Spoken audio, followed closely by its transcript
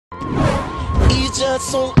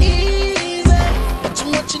just so easy.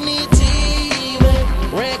 What you need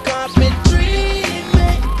TV, red carpet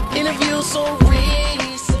treatment, interview so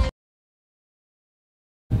recent.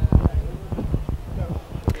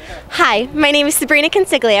 Hi, my name is Sabrina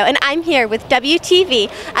Consiglio, and I'm here with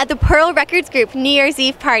WTV at the Pearl Records Group New Year's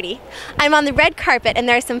Eve party. I'm on the red carpet, and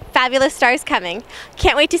there are some fabulous stars coming.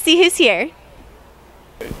 Can't wait to see who's here.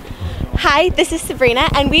 Hi, this is Sabrina,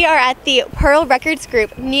 and we are at the Pearl Records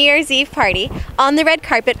Group New Year's Eve party on the red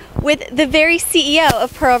carpet with the very CEO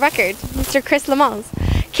of Pearl Records, Mr. Kris Lamans.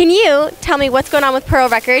 Can you tell me what's going on with Pearl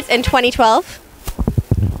Records in 2012?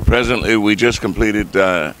 Presently, we just completed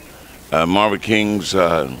Marvin King's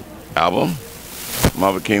album.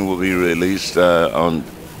 Marvin King will be released on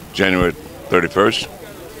January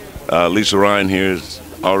 31st. Lisa Ryan here is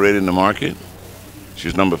already in the market.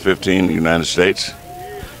 She's number 15 in the United States.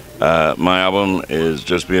 My album is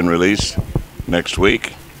just being released next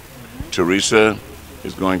week. Teresa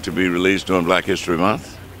is going to be released during Black History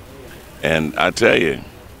Month. And I tell you,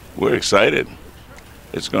 we're excited.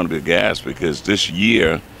 It's going to be a gas because this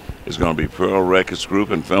year is going to be Pearl Records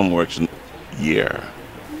Group and Filmworks year.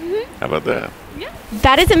 How about that? Yeah.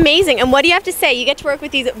 That is amazing. And what do you have to say? You get to work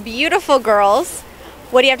with these beautiful girls.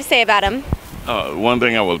 What do you have to say about them? One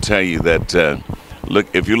thing I will tell you that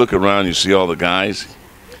look, if you look around, you see all the guys.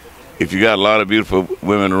 If you got a lot of beautiful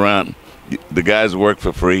women around, the guys work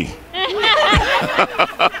for free.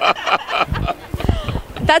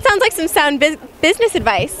 That sounds like some sound business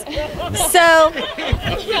advice. So, not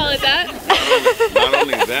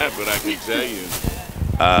only that, but I can tell you,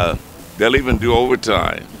 they'll even do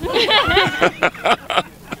overtime.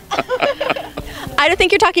 I don't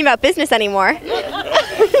think you're talking about business anymore.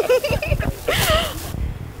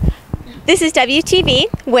 This is WTV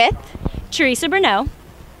with Teresa Bruneau,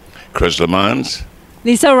 Kris Lamans,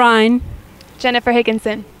 Lisa Ryan, Jennifer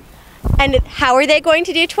Higginson. And how are they going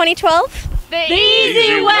to do 2012? The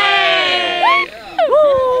easy way!